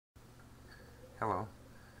Hello.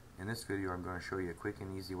 In this video I'm going to show you a quick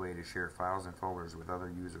and easy way to share files and folders with other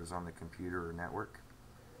users on the computer or network.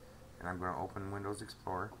 And I'm going to open Windows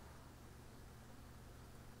Explorer.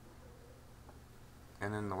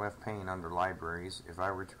 And in the left pane under Libraries, if I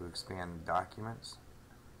were to expand Documents,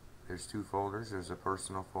 there's two folders. There's a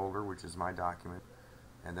personal folder, which is my document,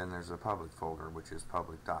 and then there's a public folder, which is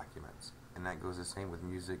public documents. And that goes the same with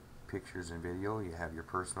music, pictures, and video. You have your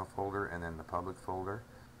personal folder and then the public folder.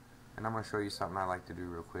 And I'm going to show you something I like to do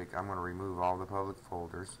real quick. I'm going to remove all the public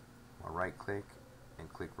folders. I'll right click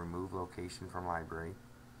and click Remove Location from Library.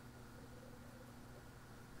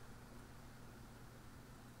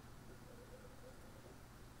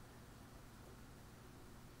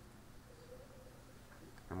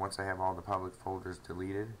 And once I have all the public folders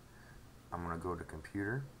deleted, I'm going to go to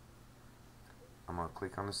Computer. I'm going to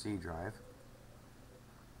click on the C drive.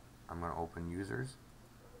 I'm going to open Users.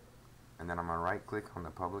 And then I'm going to right click on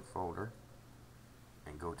the public folder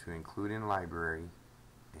and go to Include in Library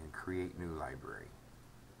and Create New Library.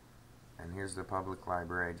 And here's the public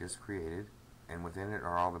library I just created, and within it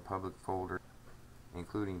are all the public folders,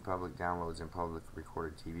 including public downloads and public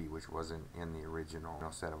recorded TV, which wasn't in the original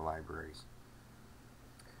set of libraries.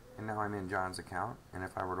 And now I'm in John's account, and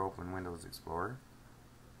if I were to open Windows Explorer,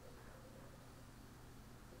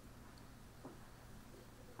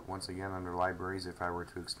 once again under Libraries, if I were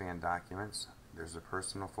to expand Documents, there's a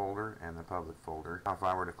personal folder and the public folder. Now if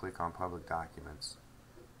I were to click on Public Documents,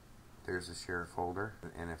 there's a shared folder,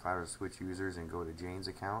 and if I were to switch users and go to Jane's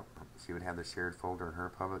account, she would have the shared folder in her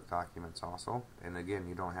public documents also. And again,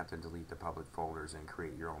 you don't have to delete the public folders and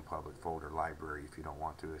create your own public folder library if you don't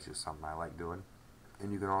want to. It's just something I like doing.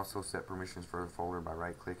 And you can also set permissions for the folder by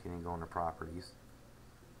right clicking and going to Properties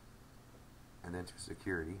and then to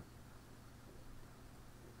Security.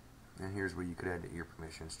 And here's where you could edit your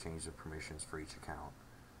permissions, change the permissions for each account.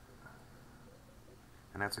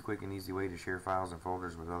 And that's a quick and easy way to share files and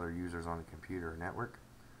folders with other users on the computer or network.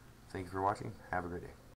 Thank you for watching. Have a great day.